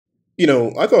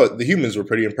I thought the humans were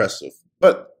pretty impressive,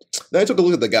 but then I took a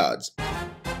look at the gods.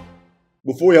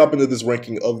 Before we hop into this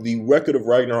ranking of the record of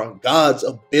Ragnarok gods'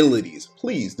 abilities,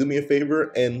 please do me a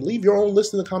favor and leave your own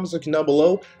list in the comment section down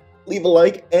below. Leave a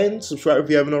like and subscribe if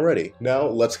you haven't already. Now,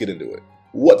 let's get into it.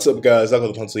 What's up, guys?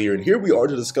 Uncle the Pencil here, and here we are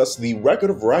to discuss the record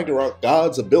of Ragnarok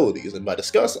gods' abilities, and by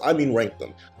discuss, I mean rank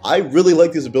them. I really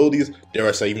like these abilities, dare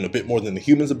I say even a bit more than the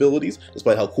humans' abilities,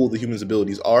 despite how cool the humans'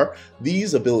 abilities are.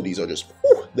 These abilities are just,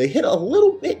 they hit a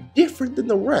little bit different than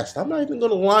the rest. I'm not even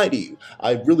going to lie to you.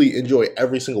 I really enjoy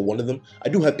every single one of them. I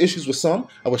do have issues with some.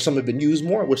 I wish some had been used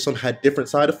more. I wish some had different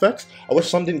side effects. I wish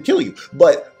some didn't kill you.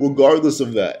 But regardless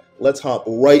of that, let's hop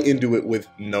right into it with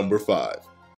number 5.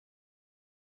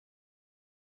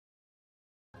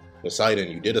 Poseidon,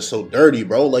 you did us so dirty,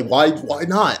 bro. Like, why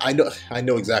not? I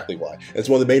know exactly why. It's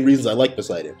one of the main reasons I like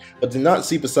Poseidon. But to not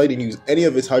see Poseidon use any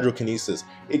of his hydrokinesis,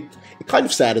 it kind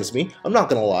of saddens me. I'm not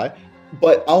gonna lie.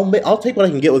 But I'll take what I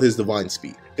can get with his divine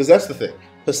speed. Because that's the thing.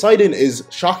 Poseidon is,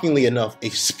 shockingly enough, a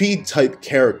speed-type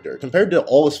character compared to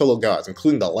all his fellow gods,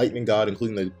 including the lightning god,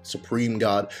 including the supreme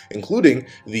god, including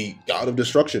the god of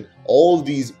destruction. All of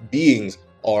these beings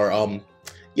are,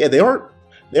 they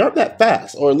aren't that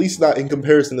fast, or at least not in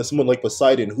comparison to someone like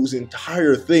Poseidon, whose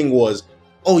entire thing was,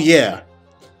 oh yeah,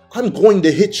 I'm going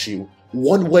to hit you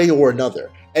one way or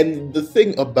another. And the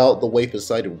thing about the way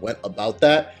Poseidon went about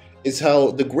that is how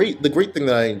the great thing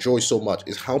that I enjoy so much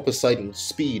is how Poseidon's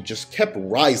speed just kept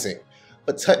rising.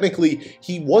 But technically,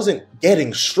 he wasn't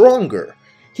getting stronger.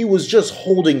 He was just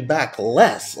holding back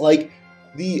less. Like,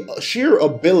 the sheer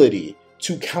ability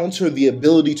to counter the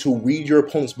ability to read your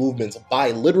opponent's movements by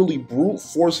literally brute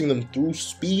forcing them through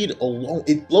speed alone,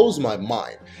 it blows my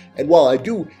mind. And while I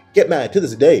do get mad to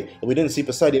this day that we didn't see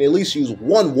Poseidon at least use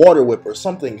one water whip or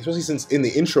something, especially since in the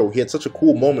intro he had such a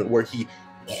cool moment where he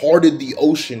parted the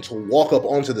ocean to walk up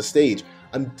onto the stage.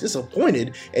 I'm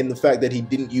disappointed in the fact that he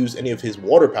didn't use any of his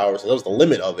water powers, so that was the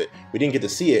limit of it. We didn't get to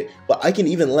see it, but I can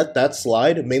even let that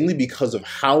slide mainly because of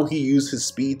how he used his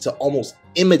speed to almost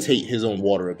imitate his own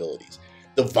water abilities.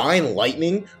 Divine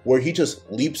Lightning, where he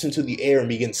just leaps into the air and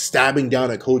begins stabbing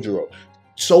down at Kojiro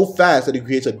so fast that he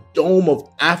creates a dome of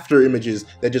after images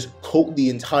that just coat the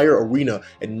entire arena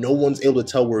and no one's able to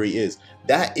tell where he is.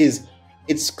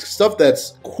 It's stuff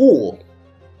that's cool.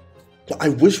 I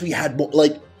wish we had more.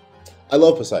 Like, I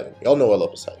love Poseidon. Y'all know I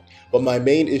love Poseidon. But my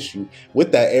main issue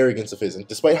with that arrogance of his, and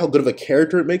despite how good of a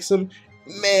character it makes him,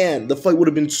 man, the fight would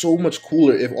have been so much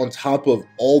cooler if on top of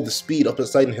all the speed of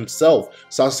Poseidon himself,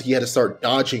 Sasuke had to start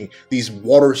dodging these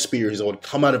water spears that would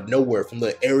come out of nowhere from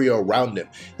the area around him.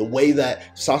 The way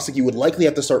that Sasuke would likely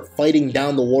have to start fighting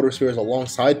down the water spears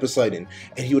alongside Poseidon,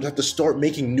 and he would have to start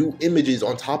making new images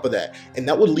on top of that. And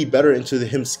that would lead better into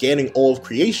him scanning all of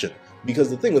creation.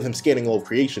 Because the thing with him scanning all of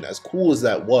creation, as cool as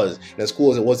that was, and as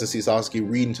cool as it was to see Sasuke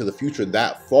read into the future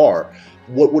that far,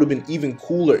 what would have been even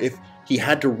cooler if he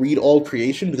had to read all of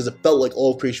creation, because it felt like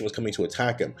all of creation was coming to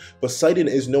attack him. Poseidon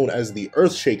is known as the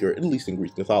Earth Shaker, at least in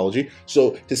Greek mythology,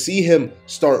 so to see him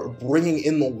start bringing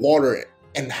in the water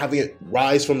and having it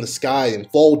rise from the sky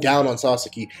and fall down on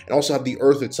Sasuke, and also have the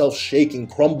earth itself shake and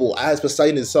crumble as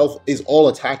Poseidon itself is all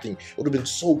attacking, it would have been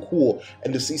so cool.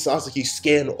 And to see Sasuke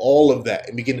scan all of that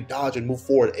and begin to dodge and move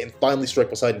forward and finally strike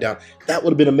Poseidon down, that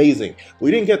would have been amazing.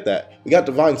 We didn't get that. We got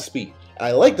Divine Speed. And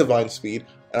I like Divine Speed,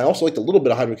 and I also like the little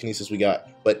bit of hydrokinesis we got,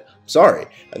 but I'm sorry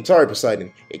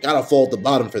Poseidon, it gotta fall at the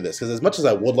bottom for this, because as much as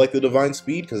I would like the Divine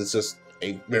Speed, because it's just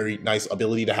a very nice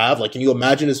ability to have. Like, can you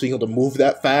imagine us being able to move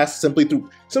that fast simply through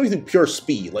pure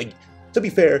speed? Like, to be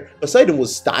fair, Poseidon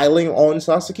was styling on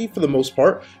Sasuke for the most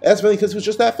part, and that's mainly because he was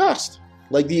just that fast.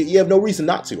 Like, you have no reason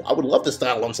not to. I would love to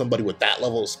style on somebody with that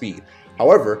level of speed.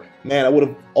 However, man, I would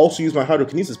have also used my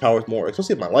hydrokinesis powers more,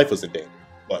 especially if my life was in danger.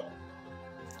 But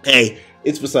hey,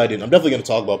 it's Poseidon. I'm definitely going to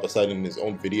talk about Poseidon in his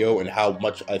own video and how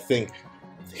much I think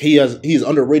he's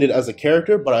underrated as a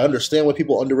character, but I understand why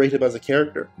people underrate him as a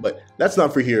character. But that's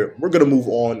not for here. We're going to move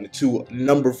on to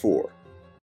number 4.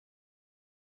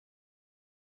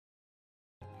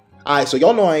 Alright, so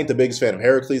y'all know I ain't the biggest fan of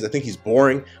Heracles. I think he's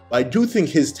boring, but I do think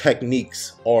his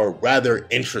techniques are rather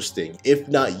interesting, if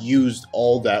not used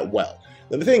all that well.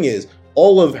 The thing is,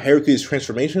 all of Heracles'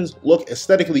 transformations look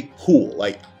aesthetically cool.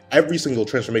 Like, every single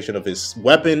transformation of his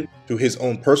weapon, to his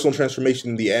own personal transformation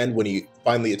in the end when he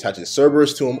finally attaches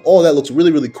Cerberus to him, all that looks really,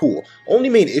 really cool. Only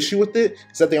main issue with it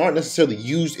is that they aren't necessarily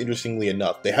used interestingly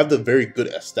enough. They have the very good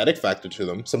aesthetic factor to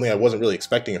them, something I wasn't really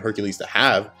expecting Hercules to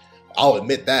have. I'll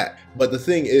admit that. But the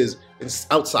thing is,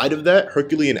 outside of that,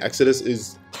 Herculean Exodus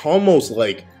is almost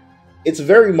like it's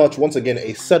very much, once again,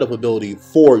 a setup ability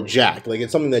for Jack. Like,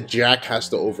 it's something that Jack has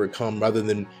to overcome rather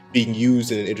than being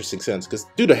used in an interesting sense. Because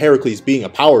due to Heracles being a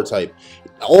power type,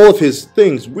 all of his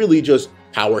things really just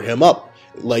power him up.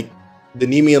 Like, the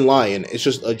Nemean Lion, it's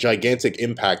just a gigantic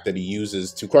impact that he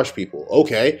uses to crush people.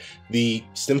 Okay, the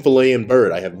Stymphalean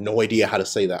bird, I have no idea how to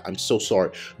say that, I'm so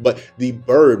sorry. But the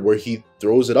bird where he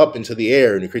throws it up into the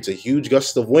air and it creates a huge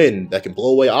gust of wind that can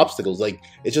blow away obstacles. Like,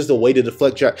 it's just a way to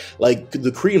deflect Jack. Like, the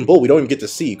Cretan Bull, we don't even get to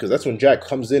see, because that's when Jack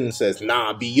comes in and says,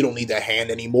 nah, B, you don't need that hand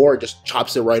anymore, just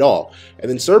chops it right off. And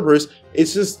then Cerberus,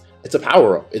 it's a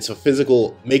power-up. It's a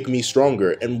physical, make me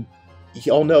stronger. And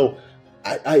y'all know,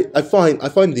 I find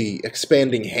the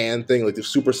expanding hand thing, like the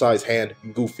supersized hand,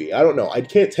 goofy. I don't know. I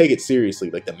can't take it seriously.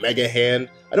 Like the mega hand,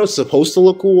 I know it's supposed to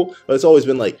look cool, but it's always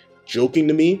been like joking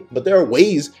to me. But there are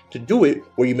ways to do it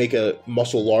where you make a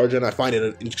muscle larger, and I find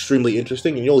it extremely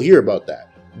interesting, and you'll hear about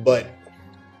that. But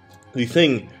the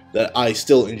thing that I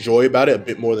still enjoy about it a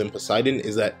bit more than Poseidon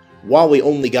is that while we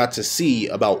only got to see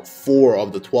about 4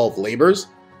 of the 12 labors,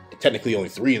 technically only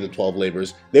 3 of the 12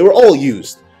 labors, they were all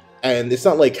used. And it's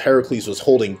not like Heracles was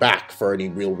holding back for any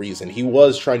real reason. He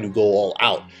was trying to go all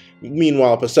out.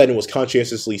 Meanwhile, Poseidon was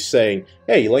conscientiously saying,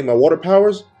 hey, you like my water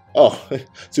powers? Oh,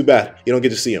 too bad. You don't get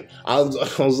to see him. I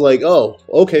was like, oh,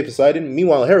 okay, Poseidon.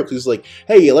 Meanwhile, Heracles is like,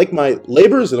 hey, you like my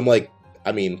labors? And I'm like,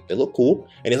 I mean, they look cool.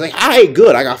 And he's like, hi,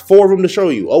 good. I got 4 of them to show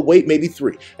you. Oh, wait, maybe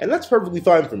 3. And that's perfectly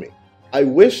fine for me. I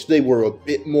wish they were a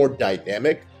bit more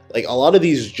dynamic. Like, a lot of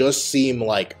these just seem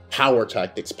like power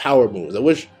tactics, power moves. I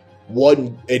wish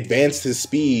one advanced his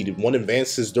speed, one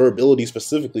advanced his durability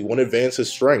specifically, one advanced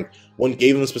his strength, one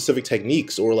gave him specific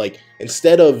techniques, or like,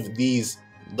 instead of these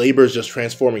labors just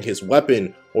transforming his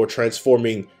weapon or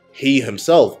transforming he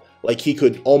himself, like he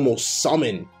could almost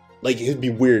summon, like it'd be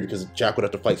weird because Jack would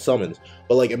have to fight summons,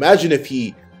 but like imagine if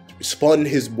he spun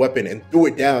his weapon and threw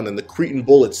it down and the Cretan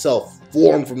Bull itself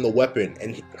formed from the weapon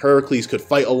and Heracles could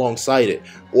fight alongside it.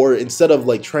 Or instead of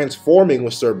like transforming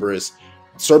with Cerberus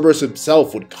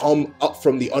himself would come up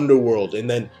from the underworld, and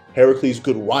then Heracles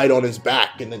could ride on his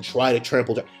back and then try to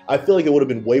trample Jack. I feel like it would have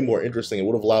been way more interesting. It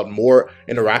would have allowed more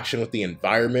interaction with the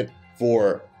environment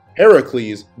for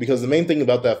Heracles, because the main thing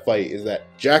about that fight is that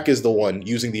Jack is the one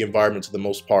using the environment to the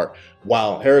most part,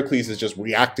 while Heracles is just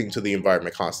reacting to the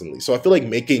environment constantly. So I feel like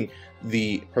making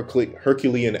the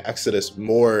Herculean Exodus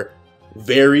more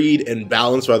varied and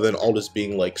balanced rather than all just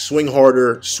being like swing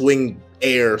harder, swing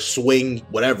air, swing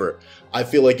whatever. I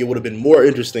feel like it would have been more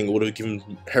interesting. It would have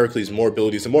given Heracles more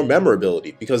abilities and more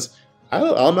memorability, because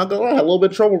I'm not gonna lie, I had a little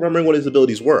bit of trouble remembering what his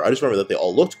abilities were. I just remember that they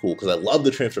all looked cool because I love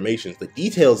the transformations. The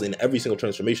details in every single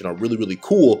transformation are really, really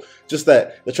cool. Just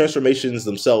that the transformations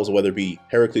themselves, whether it be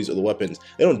Heracles or the weapons,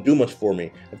 they don't do much for me.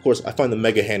 Of course, I find the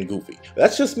Mega Hand goofy.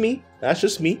 That's just me. That's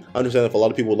just me. I understand if a lot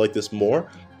of people would like this more,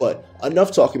 but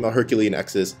enough talking about Herculean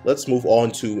Exodus. Let's move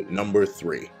on to number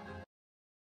 3.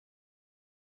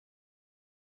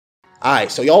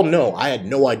 Alright, so y'all know I had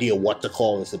no idea what to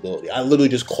call this ability. I literally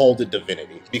just called it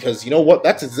Divinity, because you know what?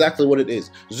 That's exactly what it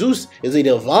is. Zeus is a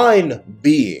divine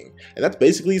being, and that's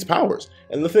basically his powers.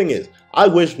 And the thing is, I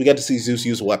wish we got to see Zeus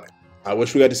use a weapon. I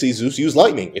wish we got to see Zeus use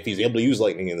lightning, if he's able to use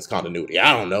lightning in this continuity.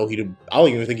 I don't know. I don't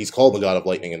even think he's called the god of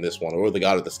lightning in this one, or the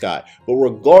god of the sky. But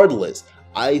regardless,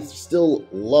 I still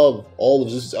love all of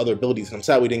Zeus' other abilities, and I'm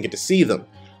sad we didn't get to see them.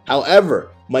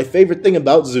 However, my favorite thing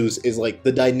about Zeus is like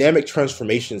the dynamic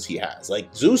transformations he has.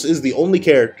 Like, Zeus is the only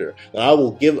character that I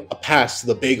will give a pass to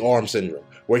the big arm syndrome,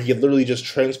 where he can literally just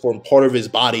transform part of his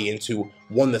body into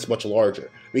one that's much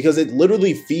larger, because it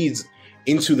literally feeds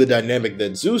into the dynamic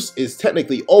that Zeus is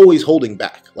technically always holding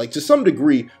back. Like, to some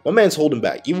degree, my man's holding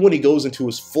back. Even when he goes into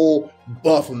his full,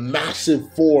 buff,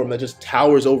 massive form that just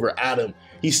towers over Adam,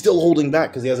 he's still holding back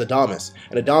because he has Adamas.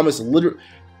 And Adamas literally,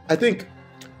 I think,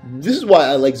 this is why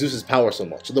I like Zeus's power so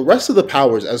much. The rest of the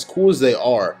powers, as cool as they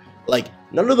are, like,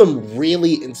 none of them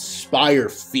really inspire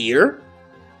fear.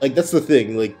 Like, that's the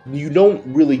thing. Like, you don't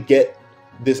really get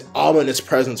this ominous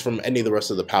presence from any of the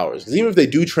rest of the powers. Because even if they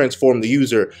do transform the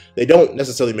user, they don't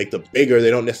necessarily make them bigger.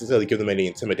 They don't necessarily give them any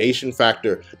intimidation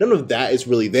factor. None of that is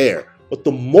really there. But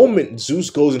the moment Zeus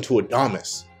goes into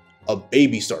Adamas, a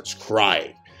baby starts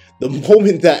crying. The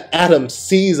moment that Adam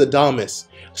sees Adamas,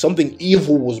 something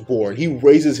evil was born. He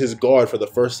raises his guard for the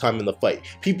first time in the fight.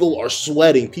 People are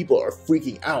sweating. People are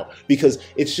freaking out because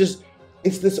it's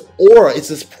this aura, it's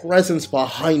this presence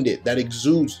behind it that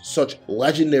exudes such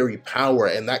legendary power,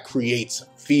 and that creates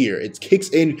fear. It kicks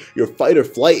in your fight or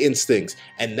flight instincts,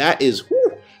 and that is,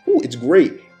 it's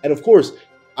great. And of course,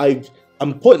 I'm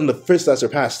putting the fist that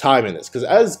surpassed time in this, because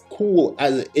as cool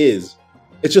as it is,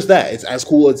 it's just that. It's as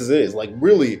cool as it is. Like,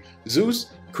 really, Zeus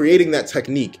creating that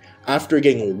technique after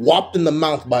getting whopped in the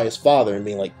mouth by his father and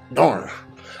being like, darn,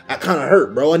 that kind of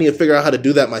hurt, bro. I need to figure out how to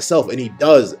do that myself. And he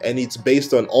does. And it's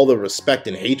based on all the respect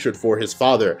and hatred for his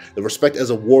father. The respect as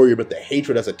a warrior, but the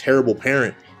hatred as a terrible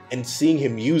parent. And seeing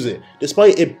him use it,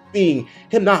 despite it being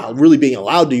him not really being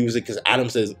allowed to use it because Adam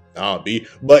says, nah, B.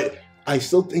 But I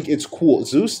still think it's cool.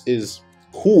 Zeus is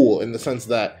cool in the sense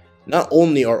that not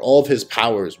only are all of his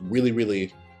powers really,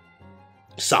 really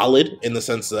solid in the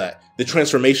sense that the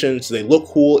transformations, they look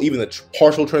cool, even the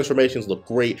partial transformations look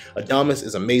great. Adamas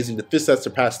is amazing. The fist that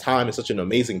surpassed time is such an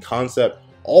amazing concept.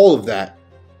 All of that.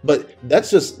 But that's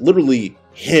just literally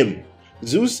him.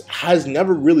 Zeus has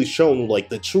never really shown like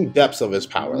the true depths of his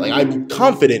power. Like, I'm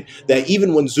confident that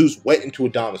even when Zeus went into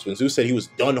Adamas, when Zeus said he was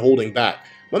done holding back,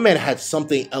 my man had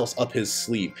something else up his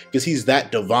sleeve because he's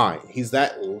that divine. He's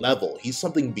that level. He's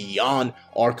something beyond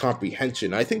our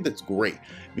comprehension. I think that's great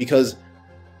because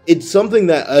it's something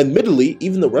that admittedly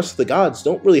even the rest of the gods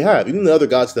don't really have. Even the other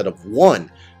gods that have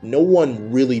won, no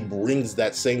one really brings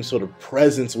that same sort of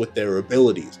presence with their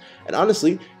abilities. And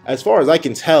honestly, as far as I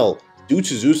can tell, due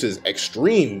to Zeus's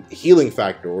extreme healing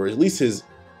factor, or at least his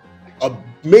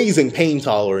amazing pain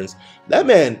tolerance, that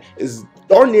man is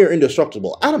darn near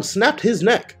indestructible. Adam snapped his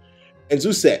neck, and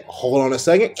Zeus said, hold on a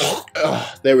second.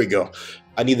 There we go.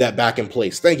 I need that back in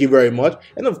place. Thank you very much.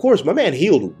 And of course, my man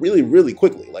healed really, really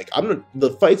quickly. Like,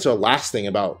 the fights are lasting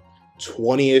about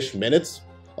 20-ish minutes.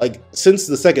 Like, since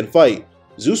the second fight,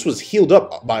 Zeus was healed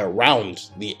up by around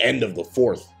the end of the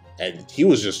fourth, and he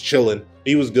was just chilling.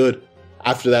 He was good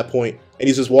after that point, and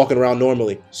he's just walking around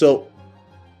normally. So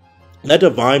that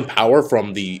divine power,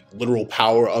 from the literal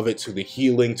power of it to the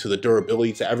healing to the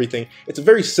durability to everything, it's a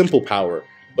very simple power.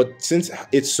 But since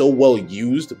it's so well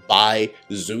used by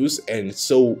Zeus and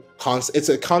so it's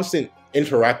a constant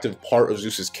interactive part of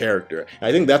Zeus's character. And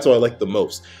I think that's what I like the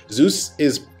most.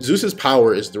 Zeus's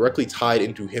power is directly tied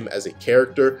into him as a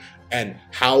character and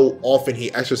how often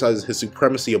he exercises his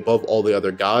supremacy above all the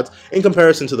other gods in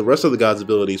comparison to the rest of the gods'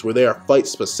 abilities where they are fight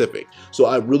specific. So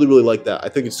I really, really like that. I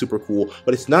think it's super cool,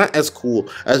 but it's not as cool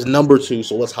as number 2,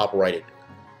 so let's hop right in.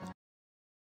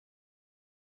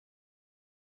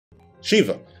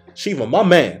 Shiva, my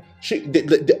man.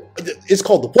 It's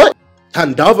called the what?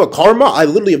 Tandava Karma? I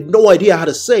literally have no idea how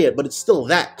to say it, but it's still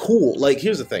that cool. Like,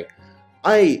 here's the thing.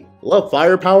 I love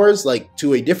fire powers, like,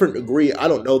 to a different degree. I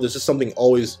don't know, there's just something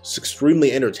always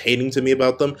extremely entertaining to me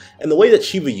about them. And the way that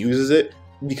Shiva uses it,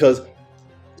 because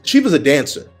Shiva's a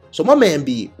dancer. So my man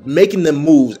be making them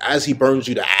moves as he burns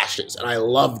you to ashes, and I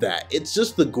love that. It's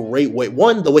just the great way.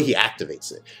 One, the way he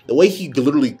activates it. The way he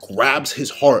literally grabs his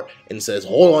heart and says,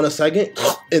 hold on a second,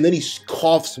 and then he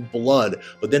coughs blood,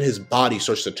 but then his body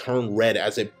starts to turn red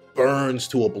as it burns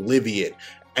to oblivion.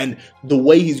 And the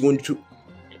way he's going to...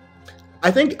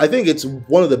 I think it's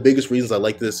one of the biggest reasons I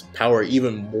like this power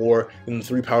even more than the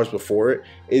 3 powers before it,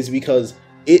 is because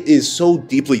it is so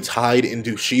deeply tied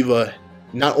into Shiva.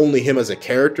 Not only him as a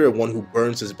character, one who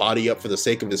burns his body up for the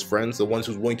sake of his friends, the ones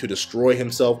who's willing to destroy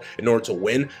himself in order to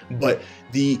win, but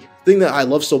the thing that I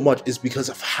love so much is because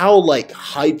of how, like,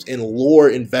 hyped and lore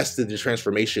invested the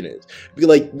transformation is. Because,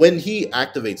 like, when he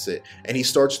activates it and he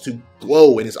starts to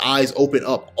glow and his eyes open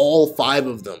up, all 5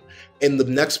 of them, and the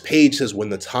next page says, when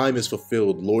the time is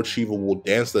fulfilled, Lord Shiva will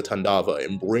dance the Tandava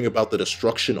and bring about the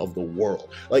destruction of the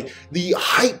world. Like, the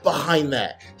hype behind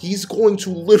that. He's going to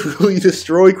literally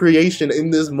destroy creation in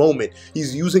this moment.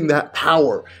 He's using that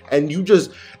power. And you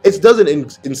just, it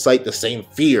doesn't incite the same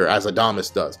fear as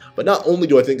Adamas does. But not only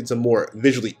do I think it's a more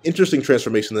visually interesting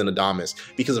transformation than Adamas,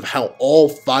 because of how all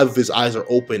 5 of his eyes are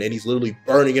open and he's literally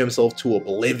burning himself to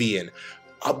oblivion.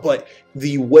 But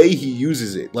the way he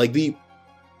uses it, like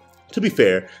to be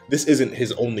fair, this isn't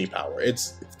his only power.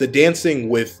 It's the dancing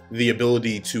with the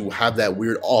ability to have that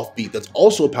weird offbeat that's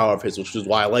also a power of his, which is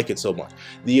why I like it so much.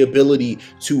 The ability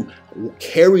to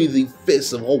carry the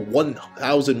fists of all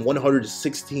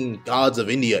 1,116 gods of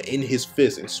India in his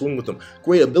fist and swing with them.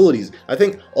 Great abilities. I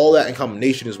think all that in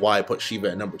combination is why I put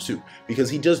Shiva at number 2, because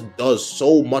he just does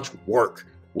so much work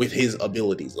with his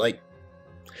abilities. Like,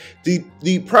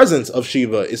 the presence of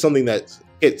Shiva is something that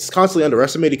it's constantly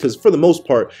underestimated, because for the most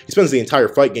part, he spends the entire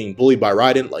fight getting bullied by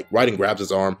Raiden. Like, Raiden grabs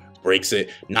his arm, breaks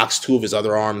it, knocks 2 of his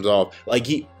other arms off. Like,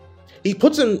 he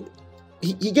puts in...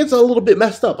 He gets a little bit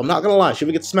messed up. I'm not gonna lie.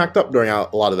 Shiva gets smacked up during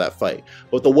a lot of that fight.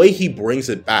 But the way he brings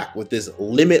it back with this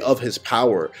limit of his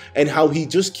power, and how he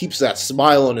just keeps that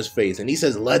smile on his face, and he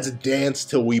says, let's dance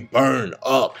till we burn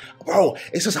up. bro,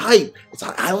 it's just hype.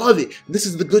 I love it. This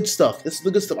is the good stuff. This is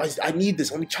the good stuff. I need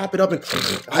this. Let me chop it up, and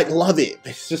I love it.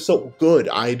 It's just so good.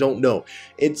 I don't know.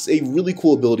 It's a really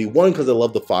cool ability. One, because I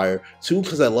love the fire. Two,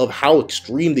 because I love how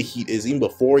extreme the heat is even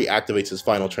before he activates his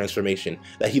final transformation.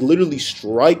 That he literally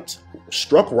struck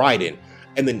Raiden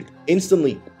and then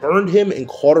instantly burned him and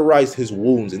cauterized his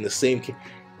wounds in the same.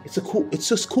 It's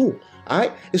just cool. All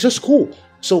right, it's just cool.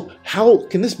 So how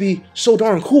can this be so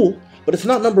darn cool, but it's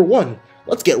not number one?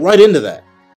 Let's get right into that.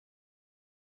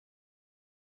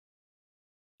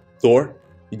 Thor,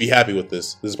 you'd be happy with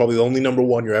this. This is probably the only number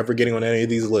one you're ever getting on any of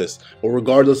these lists. But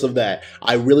regardless of that,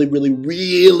 I really, really,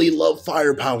 really love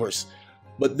fire powers.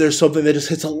 But there's something that just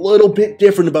hits a little bit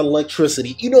different about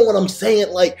electricity. You know what I'm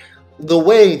saying? Like, the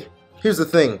way, here's the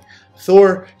thing.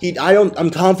 Thor, I'm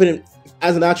confident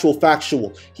as an actual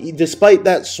factual. Despite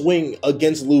that swing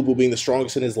against Lu Bu being the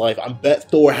strongest in his life, I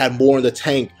bet Thor had more in the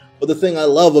tank. But the thing I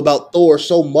love about Thor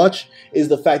so much is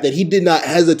the fact that he did not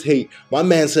hesitate. My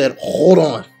man said, hold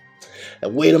on,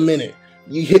 and wait a minute.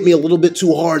 You hit me a little bit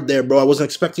too hard there, bro. I wasn't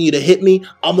expecting you to hit me.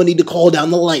 I'm gonna need to call down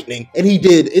the lightning. And he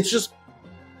did. It's just,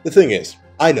 the thing is,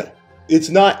 I know. It's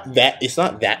not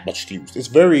that much used.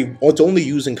 It's only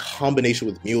used in combination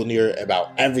with Mjolnir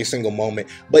about every single moment.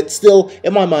 But still,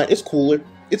 in my mind, it's cooler.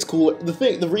 It's cooler.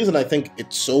 The reason I think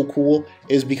it's so cool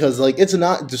is because, like, it's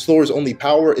not just Thor's only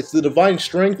power, it's the divine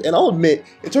strength. And I'll admit,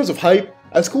 in terms of hype,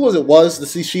 as cool as it was to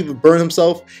see Shiva burn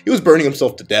himself, he was burning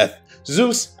himself to death.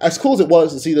 Zeus, as cool as it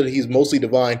was to see that he's mostly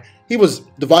divine, he was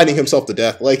dividing himself to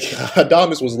death. Like,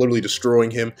 Adamas was literally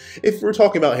destroying him. If we're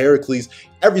talking about Heracles,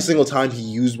 every single time he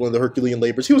used one of the Herculean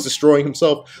labors, he was destroying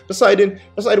himself. Poseidon,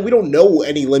 we don't know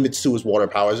any limits to his water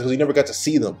powers because we never got to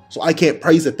see them. So I can't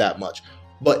praise it that much.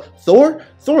 But Thor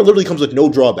literally comes with no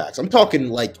drawbacks. I'm talking,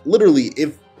 like, literally,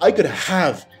 if I could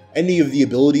have any of the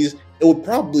abilities, it would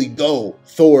probably go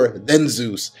Thor, then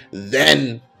Zeus,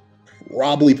 then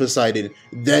probably Poseidon,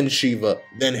 then Shiva,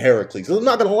 then Heracles. I'm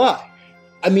not gonna lie.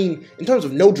 I mean, in terms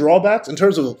of no drawbacks, in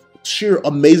terms of sheer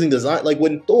amazing design, like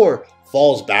when Thor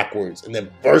falls backwards and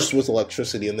then bursts with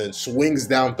electricity and then swings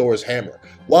down Thor's hammer,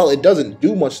 while it doesn't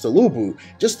do much to Lu Bu,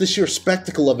 just the sheer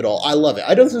spectacle of it all, I love it.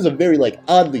 I know this is a very, like,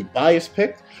 oddly biased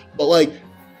pick, but, like,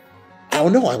 I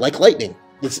don't know, I like lightning.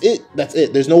 That's it.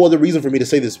 There's no other reason for me to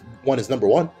say this one is number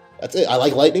one. That's it. I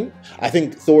like lightning. I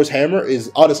think Thor's hammer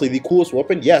is honestly the coolest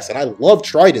weapon. Yes, and I love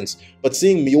tridents. But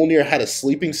seeing Mjolnir had a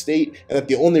sleeping state, and that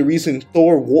the only reason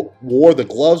Thor wore the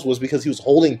gloves was because he was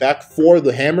holding back for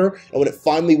the hammer, and when it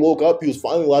finally woke up, he was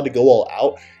finally allowed to go all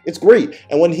out. It's great.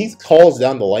 And when he calls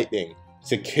down the lightning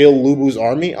to kill Lu Bu's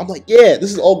army, I'm like, yeah,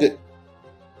 this is all good.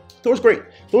 Thor's great.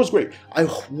 Thor's great. I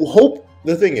hope,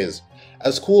 the thing is,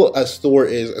 as cool as Thor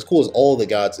is, as cool as all the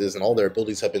gods is and all their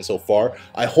abilities have been so far,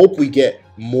 I hope we get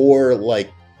more,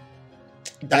 like,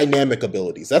 dynamic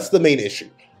abilities. That's the main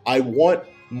issue. I want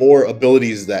more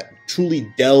abilities that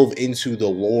truly delve into the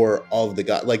lore of the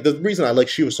god. Like, the reason I like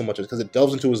Shiva so much is because it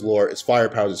delves into his lore, his fire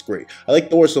powers, it's great. I like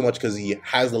Thor so much because he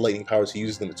has the lightning powers, he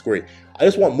uses them, it's great. I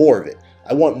just want more of it.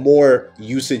 I want more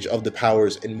usage of the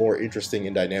powers in more interesting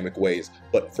and dynamic ways.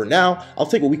 But for now, I'll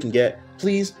take what we can get.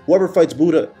 Please, whoever fights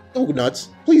Buddha, go nuts.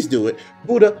 Please do it.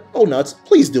 Buddha, go nuts.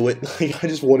 Please do it. I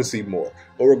just want to see more.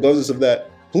 But regardless of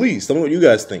that, please tell me what you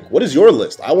guys think. What is your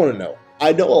list? I want to know.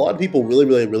 I know a lot of people really,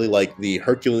 really, really like the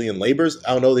Herculean labors.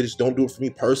 I don't know, they just don't do it for me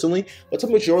personally. But tell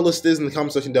me what your list is in the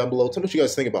comment section down below. Tell me what you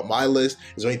guys think about my list.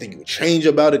 Is there anything you would change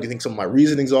about it? Do you think some of my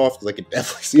reasoning's off? Because I can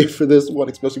definitely see it for this one,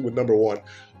 especially with number one.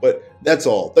 But that's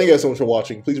all. Thank you guys so much for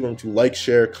watching. Please remember to like,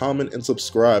 share, comment, and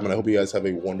subscribe. And I hope you guys have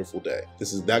a wonderful day.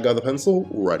 This is That Guy with the Pencil,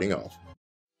 writing off.